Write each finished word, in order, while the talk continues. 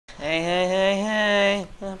Hey, hey, hey, hey,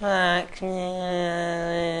 I'm back.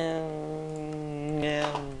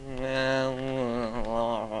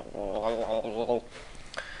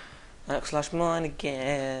 Slash mine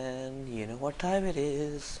again. You know what time it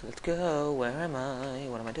is. Let's go. Where am I?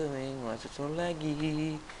 What am I doing? Why is it so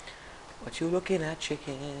laggy? What you looking at,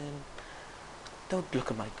 chicken? Don't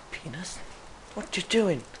look at my penis. What you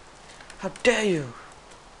doing? How dare you?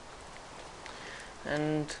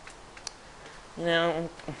 And you know,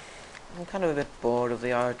 I'm kind of a bit bored of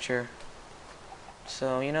the Archer.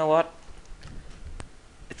 So you know what?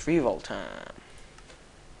 It's revolt time.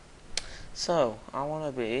 So I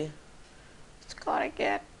wanna be. It's gotta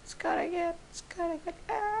get louder.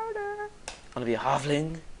 I wanna be a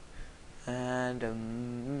halfling and a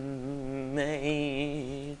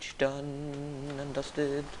mage, done and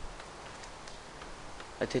dusted.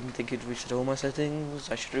 I didn't think you'd reached all my settings.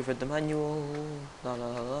 I should have read the manual. La la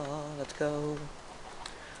la la. Let's go.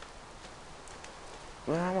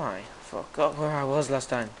 Where am I? I forgot where I was last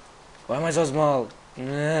time. Why am I so small?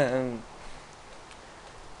 Hello.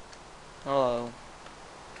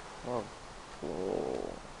 Whoa.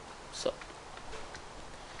 Whoa. Sup?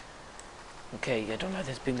 Okay, I don't like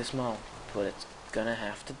this being this small, but it's gonna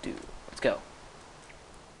have to do. Let's go.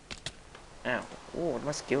 Ow. Ooh, what are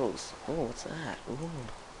my skills? Ooh, what's that? Ooh.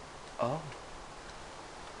 Oh.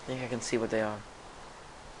 I think I can see what they are.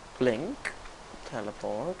 Blink.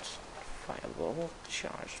 Teleport. Firebolt.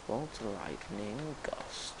 Charge bolt. Lightning.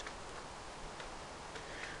 Gust.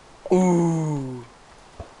 Ooh.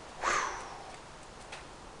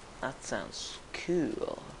 That sounds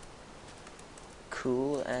cool.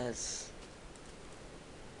 Cool as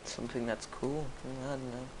something that's cool. I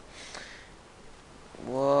don't know.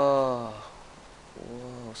 Whoa.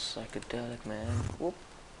 Whoa, psychedelic, man. Whoop.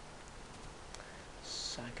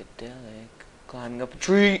 Psychedelic. Climbing up a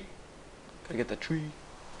tree. Gotta get the tree.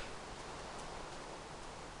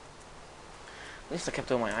 At least I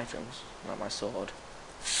kept all my items, not my sword.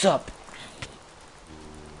 Sup?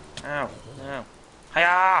 Ow. Ow.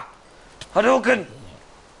 Hiya! Hadouken!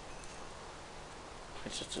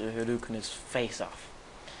 It's just Hadouken his face off.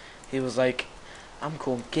 He was like, I'm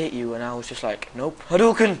gonna get you, and I was just like, nope,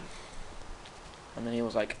 Hadouken! And then he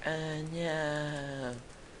was like, yeah.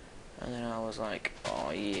 And then I was like,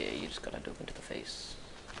 oh yeah, you just got Hadouken to the face.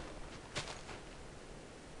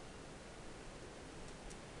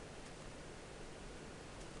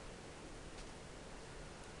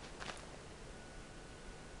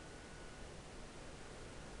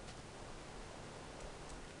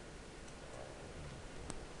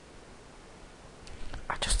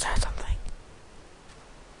 I just said something.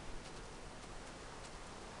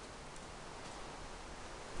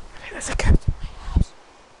 I think there's a cat in my house.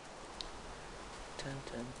 Dun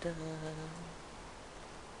dun dun.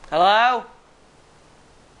 Hello?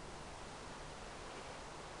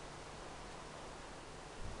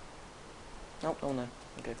 Nope, oh no.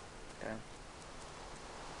 Okay, down.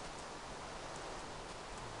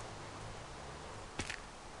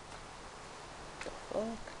 The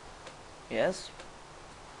fuck? Yes?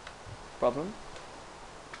 Problem?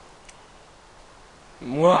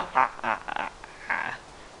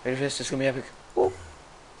 Ready for this? It's gonna be epic. Woo.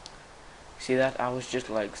 See that? I was just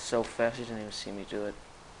like so fast you didn't even see me do it.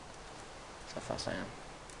 That's how fast I am.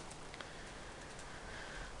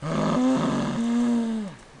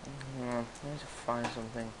 I need to find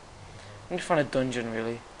something. I need to find a dungeon,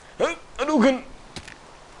 really. Hadouken!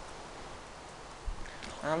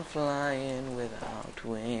 I'm flying without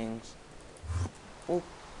wings. Whoop.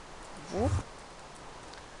 Whoop.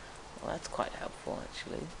 Well, that's quite helpful,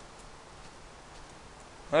 actually.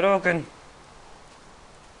 Hadouken!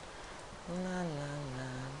 La la la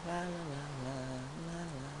la la la la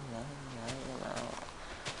la la la.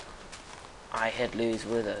 I hit Louis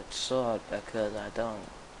with a sword because I don't.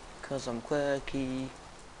 Because I'm quirky.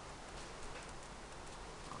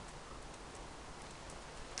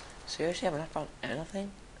 Seriously, have I not found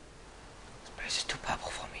anything? This place is too purple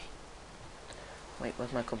for me. Wait,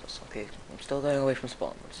 where's my compass? Okay, I'm still going away from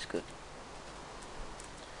spawn, which is good.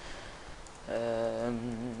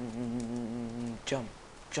 Jump,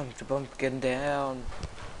 jump, the bump, getting down.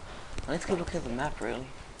 I need to go look at the map, really.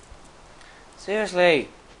 Seriously!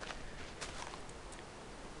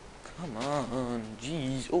 Come on,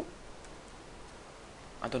 jeez. Oh!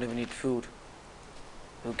 I don't even need food.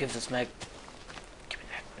 Who gives us meg? Give me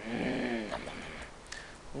that.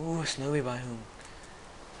 Ooh, snowy biome.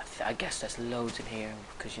 I guess there's loads in here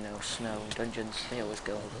because, you know, snow and dungeons, they always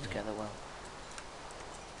go together well.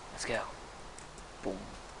 Let's go. Boom.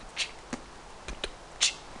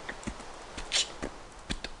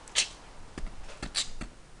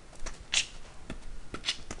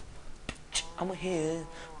 I'm here.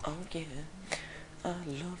 Oh yeah. I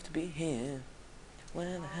love to be here.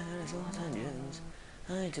 Where the hell is Los Angeles?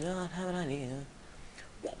 I do not have an idea.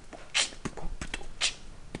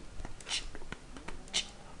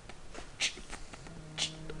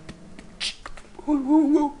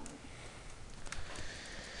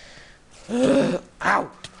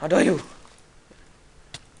 Ow! How dare you?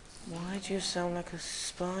 Why do you sound like a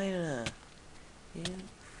spider? You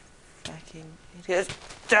fucking idiot.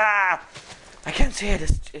 Ah! I can't see it.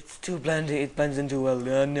 It's too blended. It blends in too well.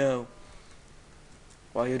 No.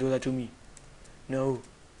 Why you do that to me? No.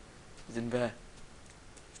 It's in there.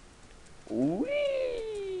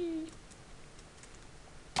 Whee!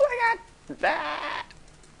 Oh my god! Ah!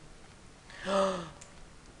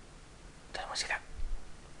 Did anyone see that?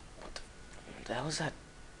 What the hell is that?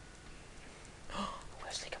 Oh,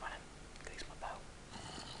 let's sneak up on him. He's my bow.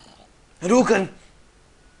 Hadouken!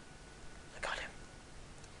 I got him.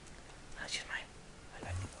 That's just mine.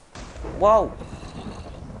 Whoa!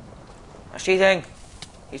 That's cheating!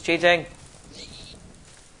 He's cheating!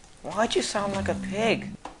 Why'd you sound like a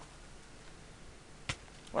pig?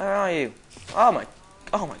 Where are you? Oh my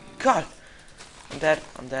god! I'm dead.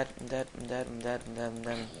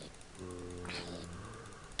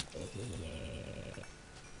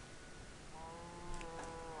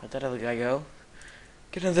 Where'd that other guy go?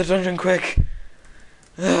 Get into the dungeon quick!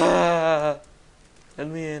 Ah, let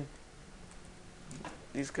me in.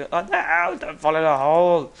 These guys. Oh no! Don't fall in a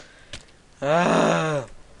hole! Ah!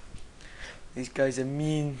 These guys are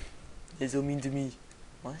mean. They're so mean to me.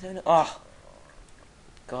 Why is there no. Oh!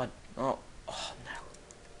 God. Oh no.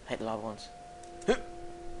 I hate the lava ones.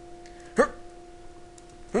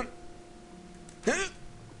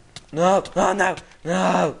 No! Oh no!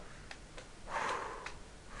 No!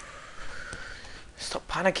 Stop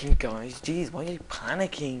panicking, guys. Jeez, why are you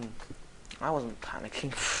panicking? I wasn't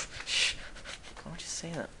panicking. Shh. Why would you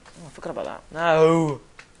say that? Oh, I forgot about that. No!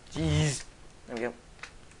 Jeez. There we go.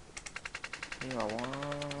 You are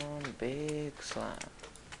one big slab.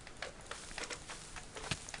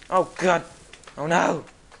 Oh god! Oh no!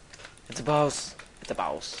 It's a boss. It's a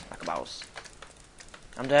boss. Like a boss.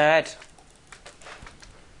 I'm dead.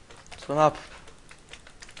 Swim up.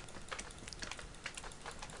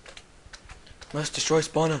 Must destroy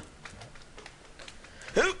spawner.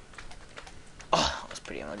 Who? Oh, that was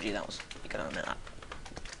pretty OG, that was. You can admit that.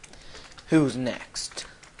 Who's next?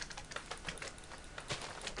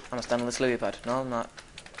 I'm gonna stand on this lily pad. No, I'm not.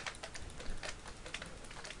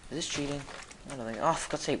 Is this cheating? I don't think. Oh,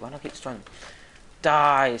 for God's sake, why do I keep destroying?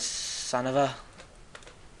 Die, son of a.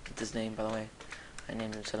 That's his name, by the way. I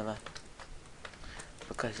named him son of a.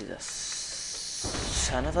 Because he's a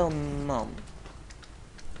son of a mum.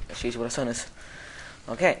 She's what a son is.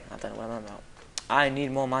 Okay, I don't know what I'm about. I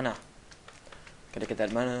need more mana. Gotta get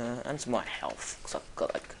that mana and some more health. Because I've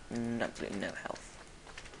got like absolutely no health.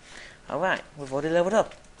 Alright, we've already leveled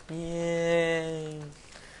up. Yay!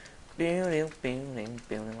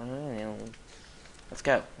 Let's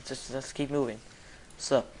go. Let's keep moving.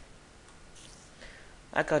 So,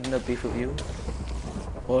 I got no beef with you.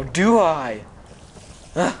 Or do I?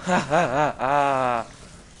 Ha ha ha ha ha!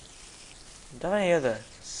 Don't I hear the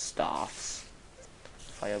staffs?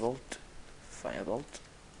 Firebolt. Firebolt.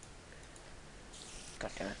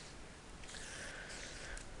 God damn it.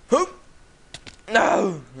 Hoop!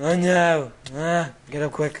 No! Oh no! Ah, get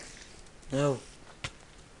up quick. No.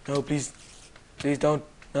 No, please. Please don't.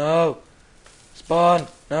 No! Spawn!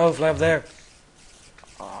 No, fly up there.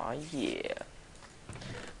 Aw, yeah.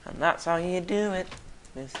 And that's how you do it.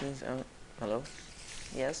 This is... hello?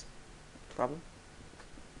 Yes? Problem?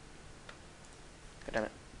 God damn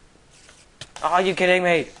it. Oh, are you kidding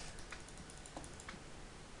me?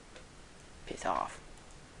 Piss off.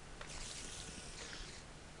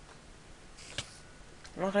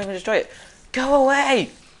 I'm not going to destroy it. Go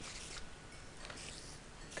away!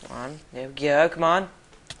 Come on. There we go. Come on.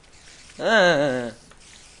 Go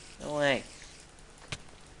away.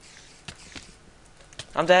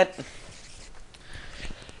 I'm dead.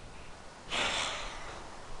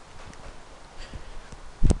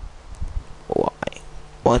 Why?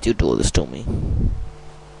 Why'd you do this to me?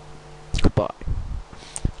 Goodbye.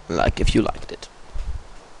 Like if you liked it.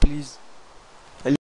 Please.